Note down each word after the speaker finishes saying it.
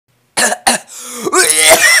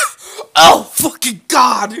Oh, fucking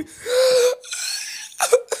God!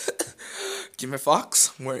 Jimmy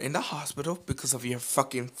Fox, we're in the hospital because of your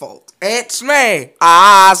fucking fault. It's me,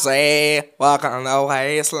 Ozzy. Welcome to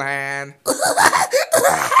Wasteland.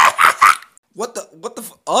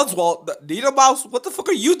 Oswald, the Needle Mouse, what the fuck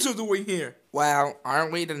are you two doing here? Well,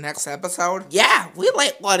 aren't we the next episode? Yeah, we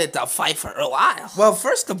wanted to fight for a while. Well,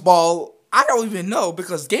 first of all, I don't even know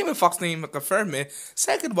because Game & Fox didn't even confirm it.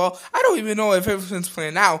 Second of all, I don't even know if everything's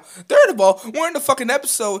playing out. Third of all, we're in the fucking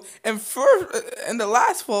episode, and the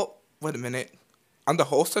last, well, wait a minute. I'm the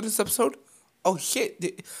host of this episode? Oh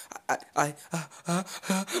shit! I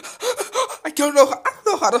don't know. I don't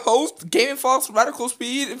know how to host. Game & Fox, Radical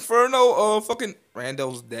Speed, Inferno. Fucking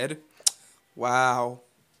Rando's dead. Wow.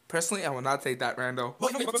 Personally, I will not take that, Rando.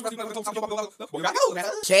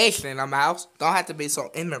 Jason, I'm out. Don't have to be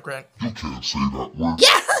so immigrant. You can't say that word.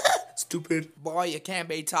 Yeah! Stupid. Boy, you can't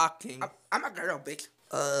be talking. I'm a girl, bitch.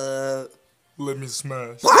 Let me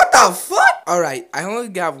smash. What the fuck? Alright, I only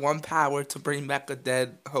got one power to bring back a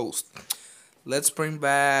dead host. Let's bring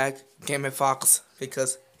back Game & Fox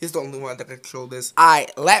because he's the only one that can control this.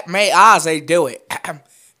 Alright, let me Ozzy do it.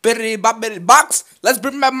 Biddity boppity box. Let's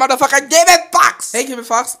bring back motherfucking Game & Fox. Hey, Game &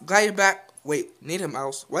 Fox, glad you're back. Wait, need a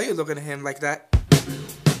mouse. Why are you looking at him like that?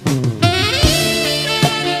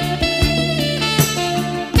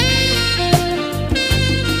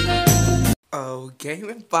 Oh,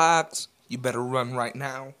 Game & Fox, you better run right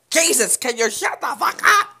now. Jesus, can you shut the fuck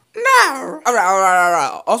up? No.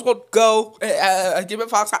 Alright. Oswald, go. Game &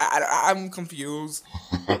 Fox, I'm confused.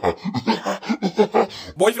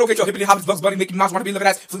 Boy, if you don't get your hippity hoppers, Bugs Bunny, Mickey Mouse, wanna be looking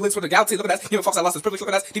at Flips for the galaxy, look at that. Game & Fox, I lost his privilege,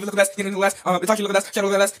 look at that. TV, look at that. TV, look at that. Itachi, look at that. Shadow,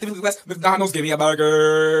 look at that. TV, look at that. McDonald's, give me a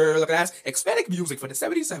burger, look at that. Hispanic music for the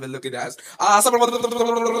 77, look at that.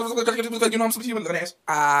 You know I'm some human, look at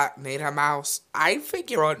that. Nada Mouse, I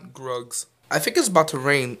think you're on drugs. I think it's about to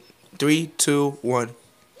rain. 3, 2, 1.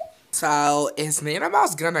 So, is Nada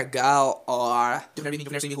Mouse gonna go, or...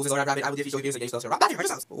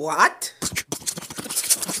 What?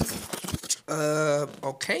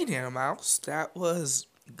 Okay, Nada Mouse. That was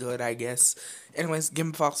good, I guess. Anyways,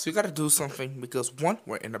 Game & Fox, we gotta do something because 1,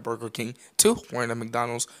 we're in the Burger King. 2, we're in the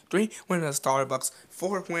McDonald's. 3, we're in the Starbucks.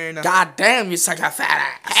 4, we're in the... God damn, you such a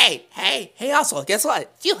fat ass. Hey, also, guess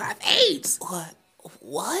what? You have AIDS. What?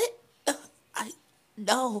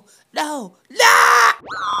 No.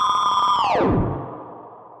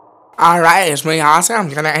 Alright, it's me, Oswald. I'm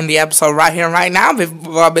gonna end the episode right here, right now,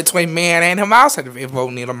 between me and Nada Mouse. And if you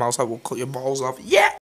vote Nada Mouse, I will cut your balls off. Yeah!